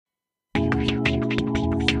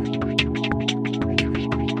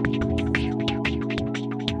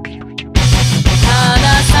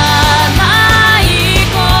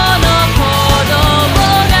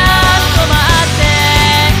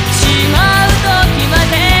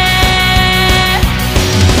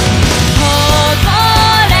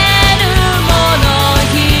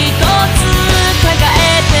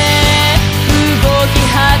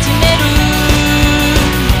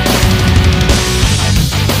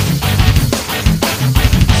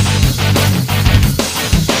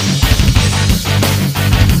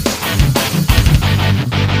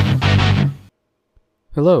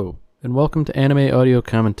Hello, and welcome to Anime Audio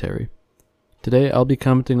Commentary. Today I'll be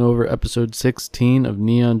commenting over episode 16 of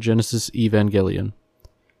Neon Genesis Evangelion.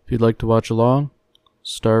 If you'd like to watch along,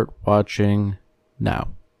 start watching now.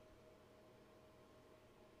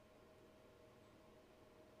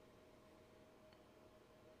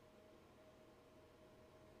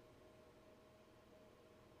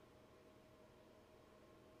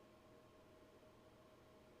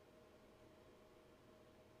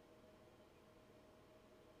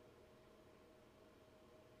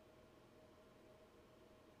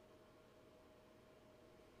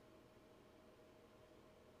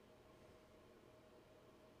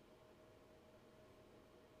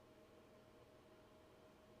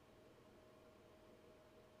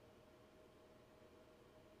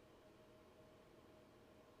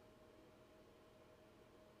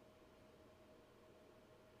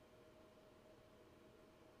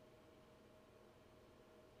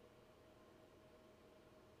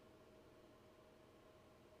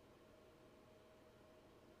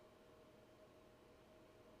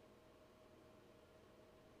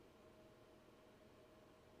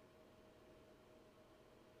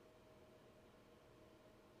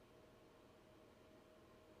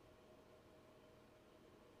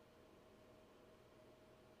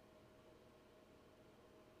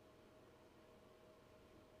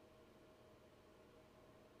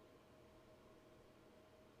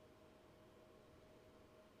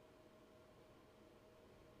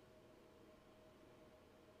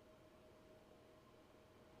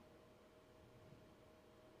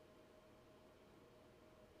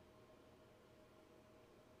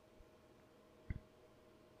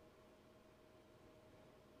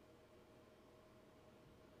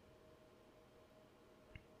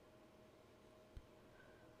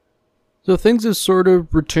 So things have sort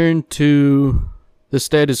of returned to the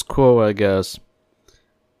status quo, I guess.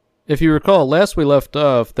 If you recall, last we left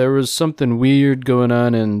off, there was something weird going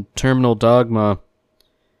on in Terminal Dogma,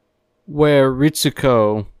 where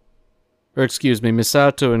Misato and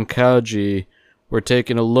Kaji were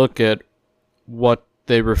taking a look at what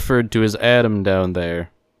they referred to as Adam down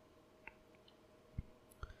there.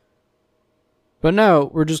 But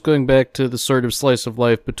now, we're just going back to the sort of slice of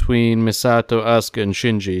life between Misato, Asuka, and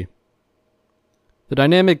Shinji. The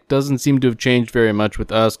dynamic doesn't seem to have changed very much, with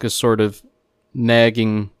Asuka sort of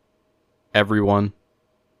nagging everyone.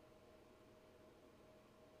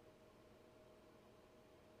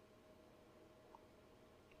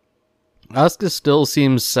 Asuka still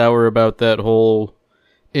seems sour about that whole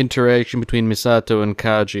interaction between Misato and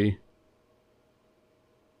Kaji.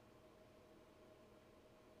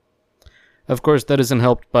 Of course, that isn't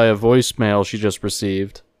helped by a voicemail she just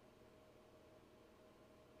received.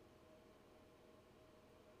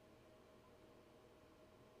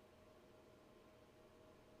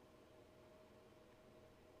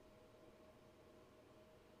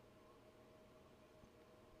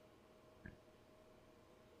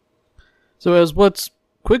 So as what's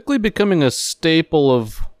quickly becoming a staple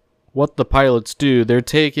of what the pilots do, they're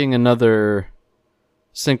taking another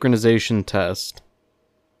synchronization test.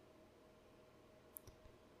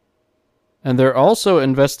 And they're also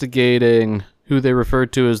investigating who they refer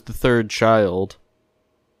to as the third child.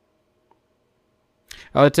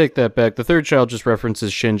 I'll take that back. The third child just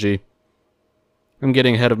references Shinji. I'm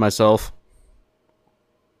getting ahead of myself.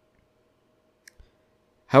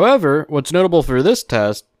 However, what's notable for this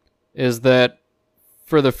test is that,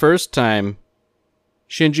 for the first time,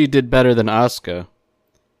 Shinji did better than Asuka.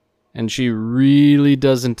 And she really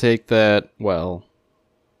doesn't take that well.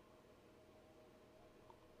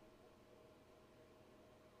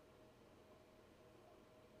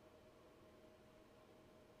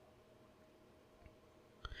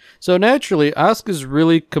 So naturally, Asuka's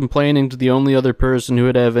really complaining to the only other person who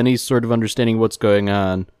would have any sort of understanding what's going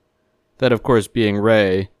on. That, of course, being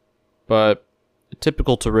Rei. But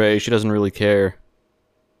typical to Rei, she doesn't really care.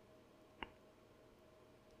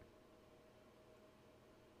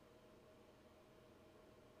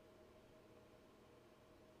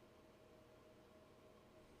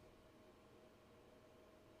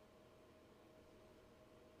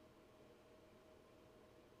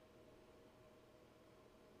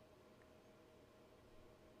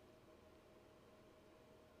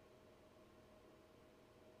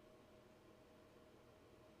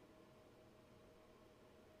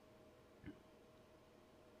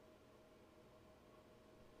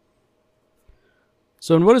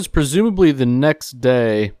 So in what is presumably the next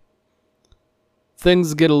day,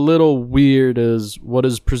 things get a little weird as what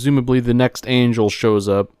is presumably the next angel shows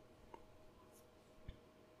up.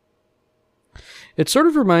 It sort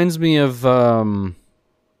of reminds me of an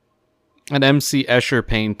M.C. Escher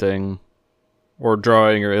painting or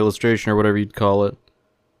drawing or illustration or whatever you'd call it.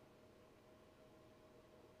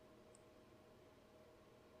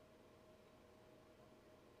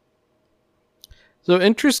 So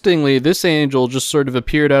interestingly, this angel just sort of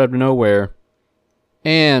appeared out of nowhere,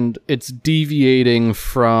 and it's deviating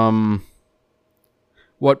from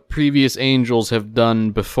what previous angels have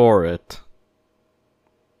done before it,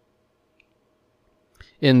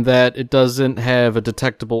 in that it doesn't have a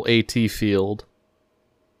detectable AT field.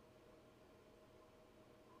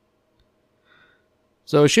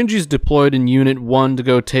 So Shinji's deployed in Unit 1 to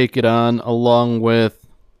go take it on, along with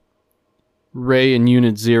Rei in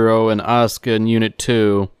Unit 0 and Asuka in Unit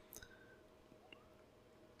 2.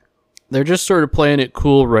 They're just sort of playing it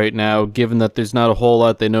cool right now, given that there's not a whole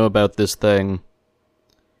lot they know about this thing.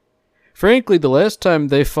 Frankly, the last time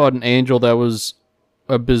they fought an angel that was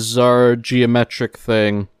a bizarre geometric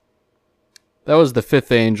thing, that was the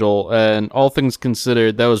 5th angel, and all things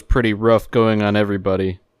considered, that was pretty rough going on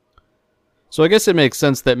everybody. So I guess it makes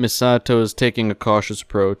sense that Misato is taking a cautious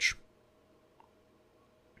approach.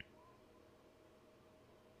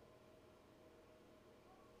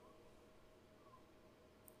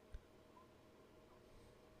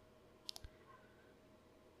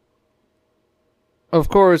 Of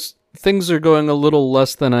course, things are going a little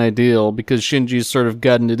less than ideal because Shinji's sort of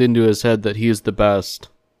gotten it into his head that he is the best.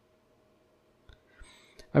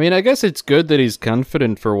 I mean, I guess it's good that he's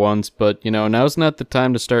confident for once, but, you know, now's not the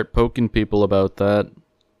time to start poking people about that.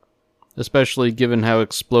 Especially given how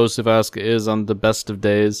explosive Asuka is on the best of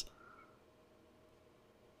days.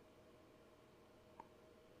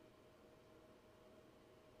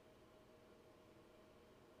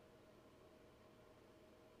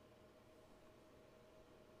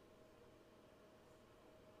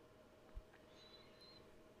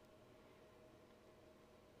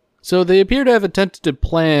 So they appear to have a tentative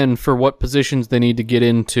plan for what positions they need to get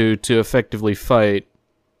into to effectively fight.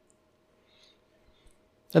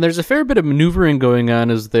 And there's a fair bit of maneuvering going on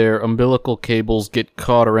as their umbilical cables get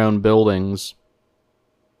caught around buildings.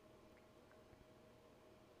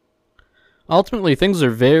 Ultimately, things are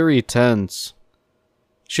very tense.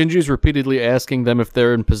 Shinji's repeatedly asking them if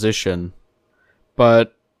they're in position,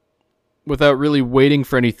 but without really waiting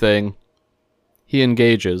for anything, he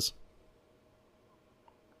engages.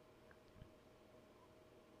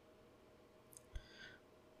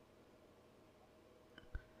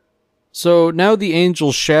 So now the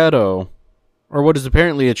angel's shadow, or what is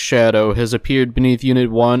apparently its shadow, has appeared beneath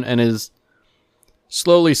Unit 1 and is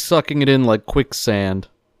slowly sucking it in like quicksand.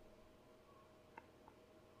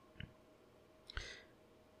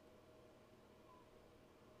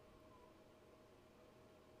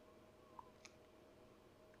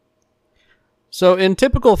 So in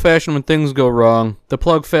typical fashion, when things go wrong, the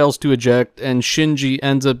plug fails to eject and Shinji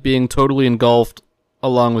ends up being totally engulfed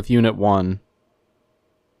along with Unit 1.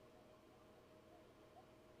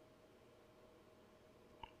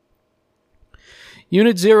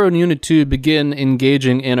 Unit 0 and Unit 2 begin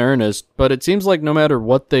engaging in earnest, but it seems like no matter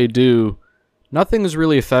what they do, nothing is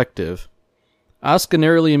really effective. Asuka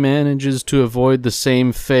narrowly manages to avoid the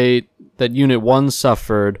same fate that Unit 1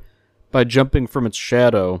 suffered by jumping from its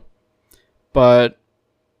shadow, but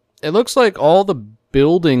it looks like all the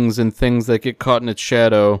buildings and things that get caught in its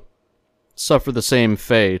shadow suffer the same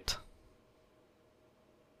fate.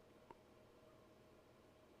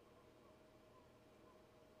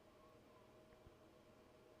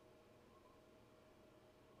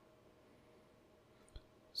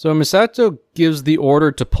 So Misato gives the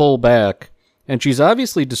order to pull back, and she's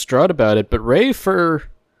obviously distraught about it, but Rei, for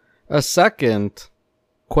a second,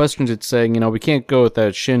 questions it, saying, you know, we can't go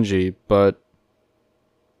without Shinji, but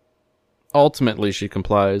ultimately she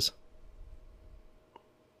complies.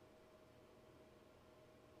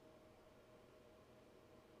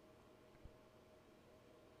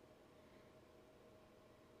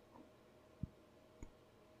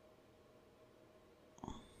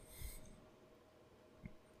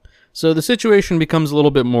 So the situation becomes a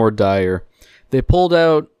little bit more dire. They pulled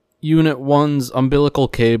out Unit 1's umbilical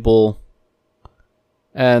cable,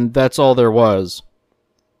 and that's all there was.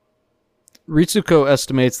 Ritsuko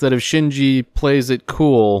estimates that if Shinji plays it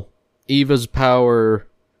cool, Eva's power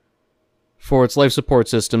for its life support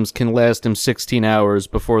systems can last him 16 hours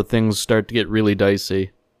before things start to get really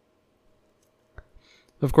dicey.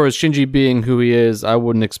 Of course, Shinji being who he is, I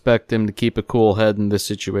wouldn't expect him to keep a cool head in this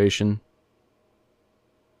situation.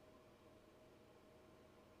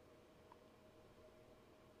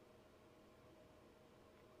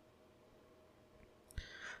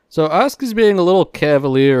 So Asuka's being a little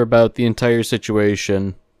cavalier about the entire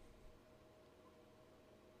situation.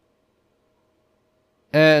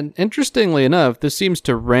 And interestingly enough, this seems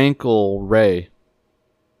to rankle Rei.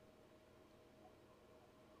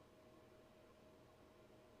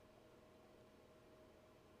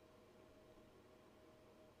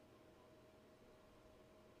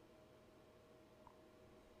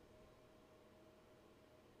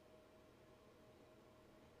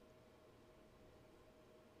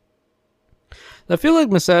 I feel like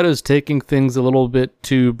Misato's taking things a little bit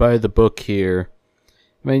too by the book here.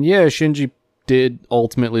 I mean, yeah, Shinji did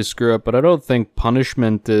ultimately screw up, but I don't think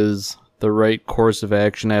punishment is the right course of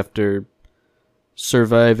action after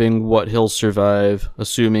surviving what he'll survive,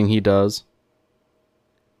 assuming he does.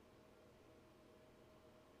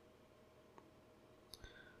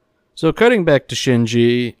 So cutting back to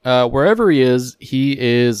Shinji, wherever he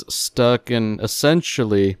is stuck in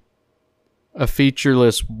essentially a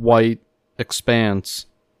featureless white expanse.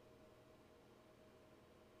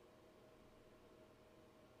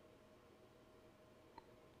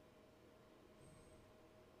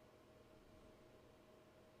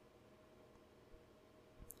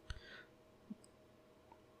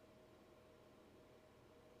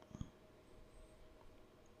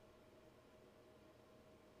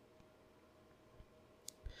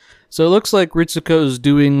 So it looks like Ritsuko's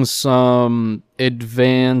doing some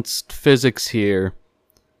advanced physics here.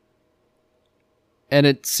 And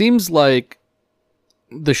it seems like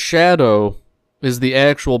the shadow is the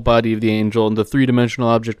actual body of the angel, and the three-dimensional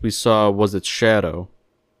object we saw was its shadow.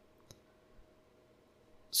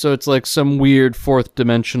 So it's like some weird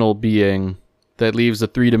fourth-dimensional being that leaves a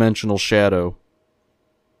three-dimensional shadow.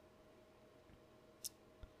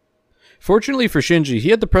 Fortunately for Shinji, he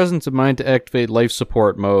had the presence of mind to activate life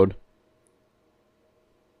support mode.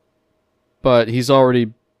 But he's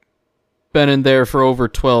already been in there for over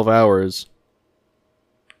 12 hours.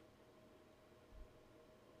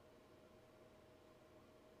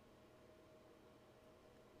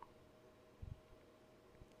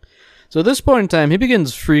 So at this point in time, he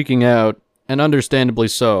begins freaking out, and understandably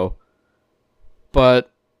so.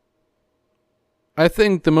 But I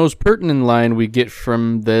think the most pertinent line we get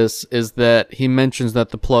from this is that he mentions that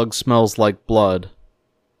the plug smells like blood.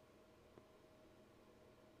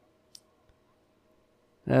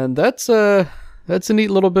 And that's a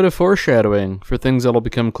neat little bit of foreshadowing for things that'll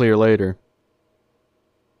become clear later.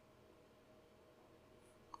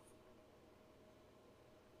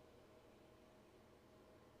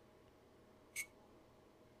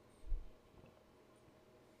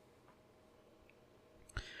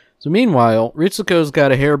 So meanwhile, Ritsuko's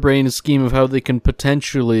got a harebrained scheme of how they can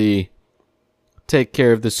potentially take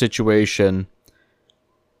care of the situation.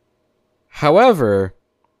 However,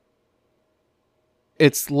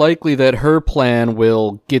 it's likely that her plan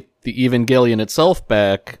will get the Evangelion itself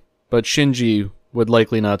back, but Shinji would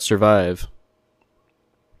likely not survive.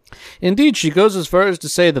 Indeed, she goes as far as to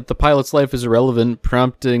say that the pilot's life is irrelevant,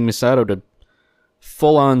 prompting Misato to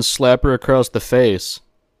full-on slap her across the face.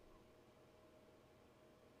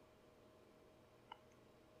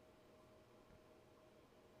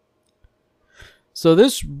 So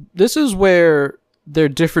this is where their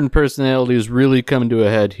different personalities really come to a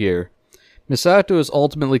head here. Misato is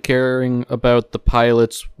ultimately caring about the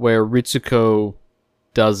pilots where Ritsuko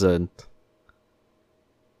doesn't.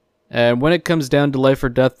 And when it comes down to life or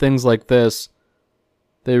death things like this,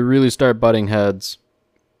 they really start butting heads.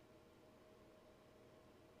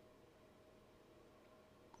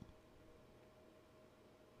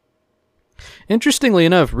 Interestingly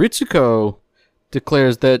enough, Ritsuko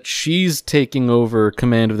declares that she's taking over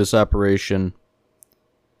command of this operation.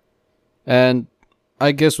 And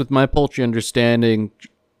I guess with my paltry understanding,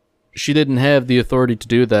 she didn't have the authority to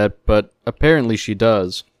do that, but apparently she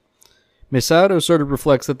does. Misato sort of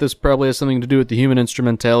reflects that this probably has something to do with the Human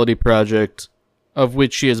Instrumentality Project, of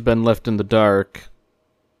which she has been left in the dark.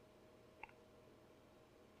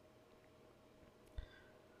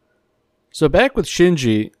 So back with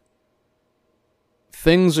Shinji,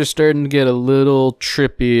 things are starting to get a little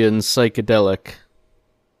trippy and psychedelic.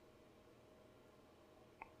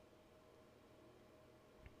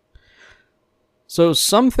 So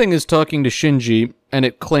something is talking to Shinji, and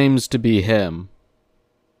it claims to be him.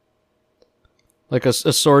 Like a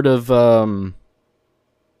sort of,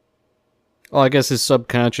 I guess his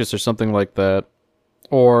subconscious or something like that.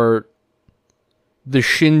 Or the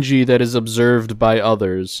Shinji that is observed by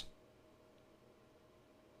others.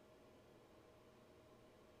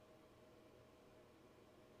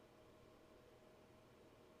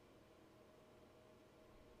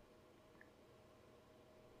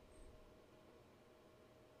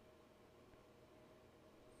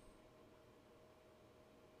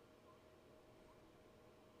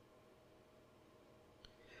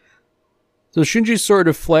 So Shinji's sort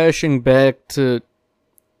of flashing back to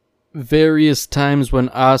various times when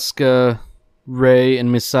Asuka, Rei, and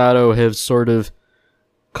Misato have sort of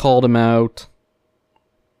called him out.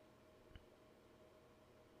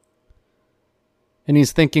 And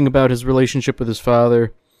he's thinking about his relationship with his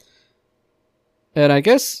father. And I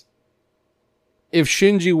guess if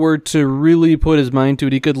Shinji were to really put his mind to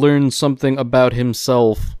it, he could learn something about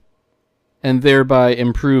himself and thereby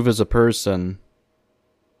improve as a person.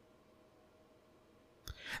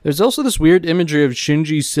 There's also this weird imagery of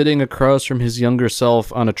Shinji sitting across from his younger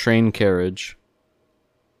self on a train carriage.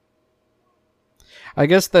 I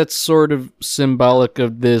guess that's sort of symbolic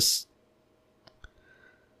of this,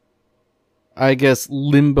 I guess,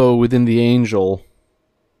 limbo within the angel.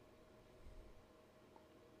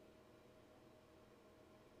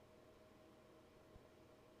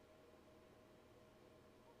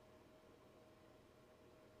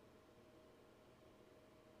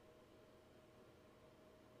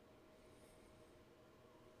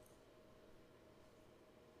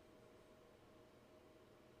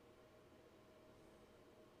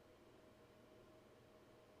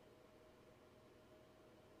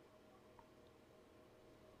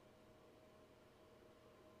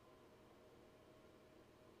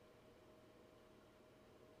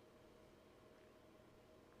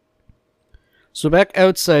 So back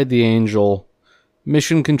outside the Angel,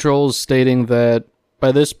 Mission Control is stating that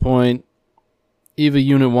by this point, EVA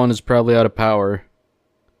Unit 1 is probably out of power.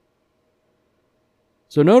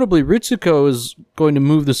 So notably, Ritsuko is going to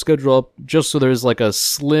move the schedule up just so there's like a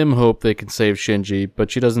slim hope they can save Shinji, but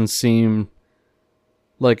she doesn't seem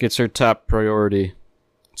like it's her top priority.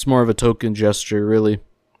 It's more of a token gesture, really.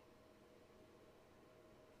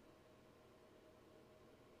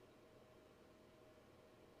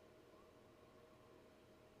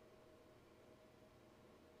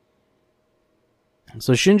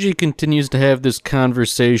 So Shinji continues to have this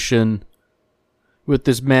conversation with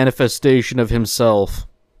this manifestation of himself.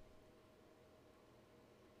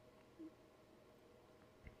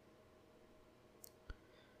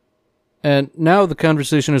 And now the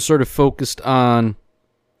conversation is sort of focused on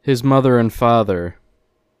his mother and father.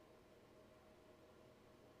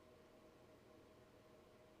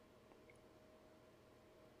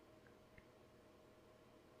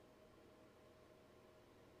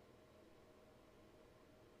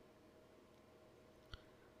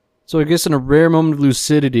 So I guess in a rare moment of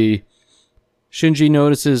lucidity, Shinji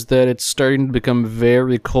notices that it's starting to become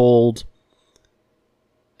very cold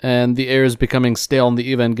and the air is becoming stale in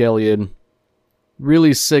the Evangelion,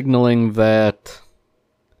 really signaling that,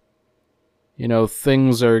 you know,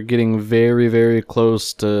 things are getting very, very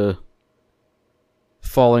close to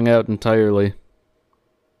falling out entirely.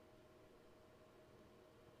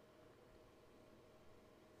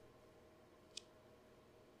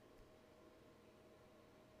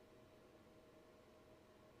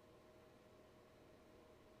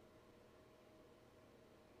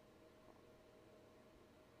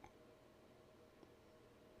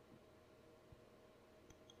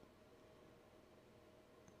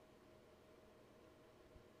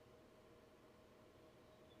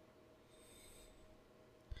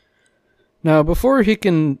 Now, before he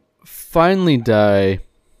can finally die,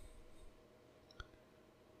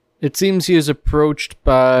 it seems he is approached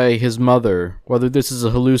by his mother, whether this is a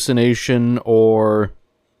hallucination or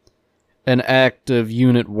an act of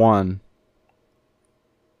Unit 1.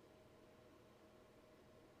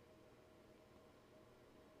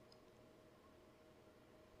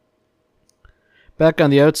 Back on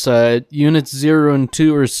the outside, Units 0 and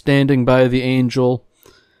 2 are standing by the Angel,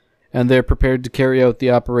 and they're prepared to carry out the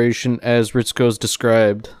operation as Ritsuko's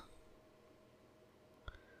described.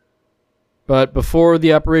 But before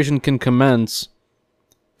the operation can commence,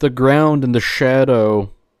 the ground and the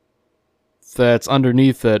shadow that's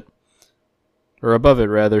underneath it, or above it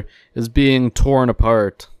rather, is being torn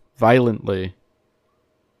apart violently.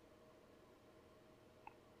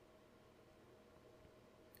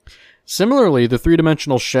 Similarly, the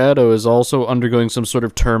three-dimensional shadow is also undergoing some sort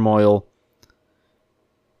of turmoil.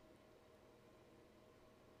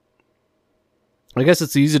 I guess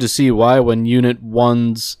it's easy to see why when Unit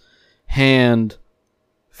 1's hand,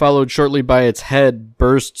 followed shortly by its head,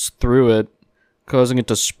 bursts through it, causing it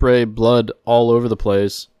to spray blood all over the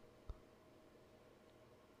place.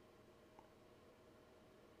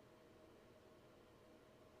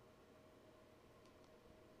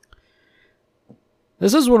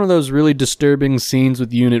 This is one of those really disturbing scenes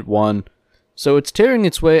with Unit 1. So it's tearing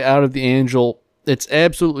its way out of the Angel, it's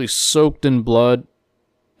absolutely soaked in blood,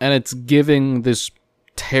 and it's giving this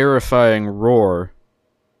terrifying roar.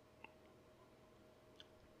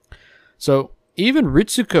 So even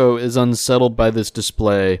Ritsuko is unsettled by this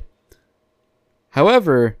display.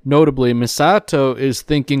 However, notably, Misato is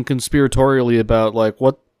thinking conspiratorially about, like,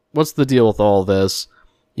 what's the deal with all this?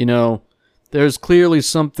 You know, there's clearly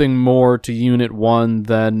something more to Unit 1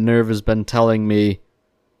 than Nerve has been telling me.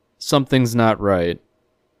 Something's not right.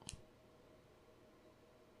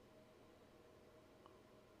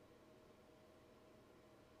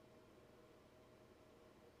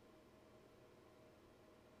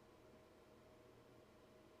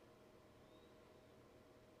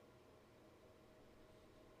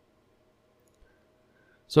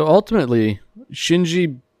 So ultimately,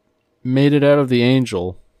 Shinji made it out of the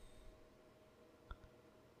Angel.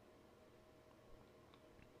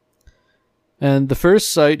 And the first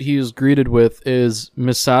sight he is greeted with is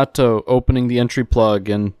Misato opening the entry plug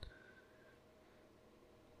and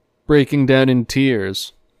breaking down in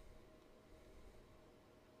tears.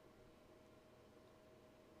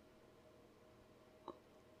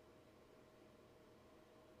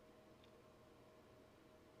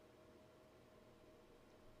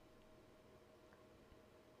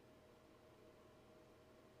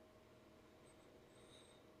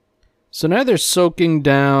 So now they're soaking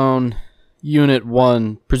down Unit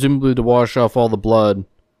 1, presumably to wash off all the blood.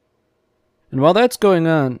 And while that's going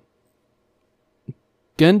on,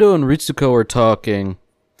 Gendo and Ritsuko are talking.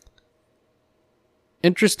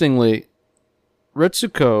 Interestingly,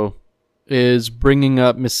 Ritsuko is bringing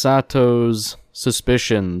up Misato's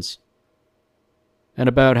suspicions and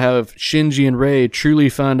about how if Shinji and Rei truly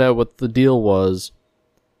found out what the deal was,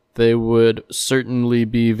 they would certainly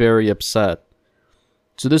be very upset.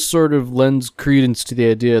 So this sort of lends credence to the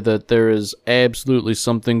idea that there is absolutely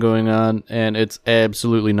something going on, and it's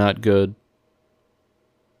absolutely not good.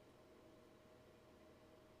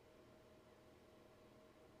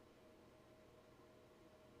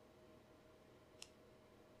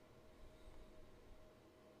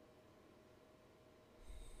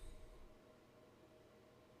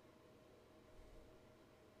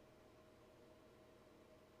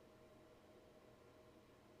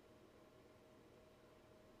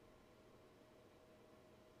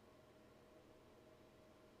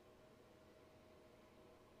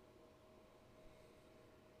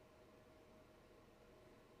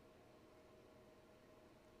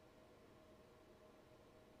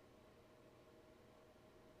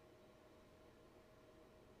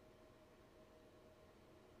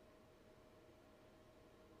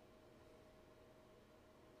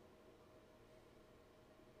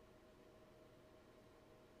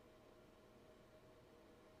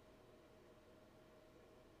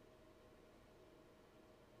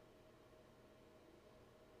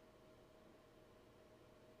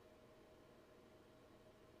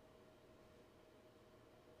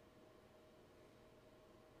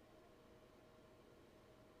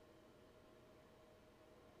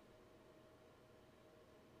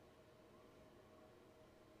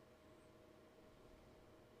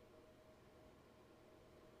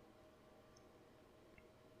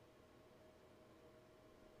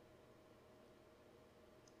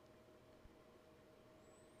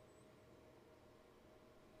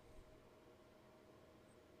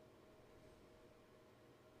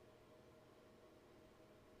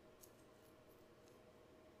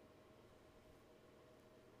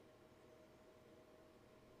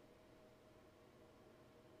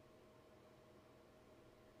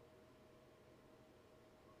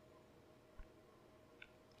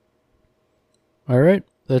 Alright,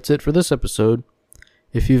 that's it for this episode.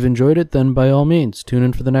 If you've enjoyed it, then by all means, tune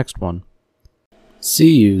in for the next one.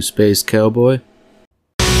 See you, Space Cowboy.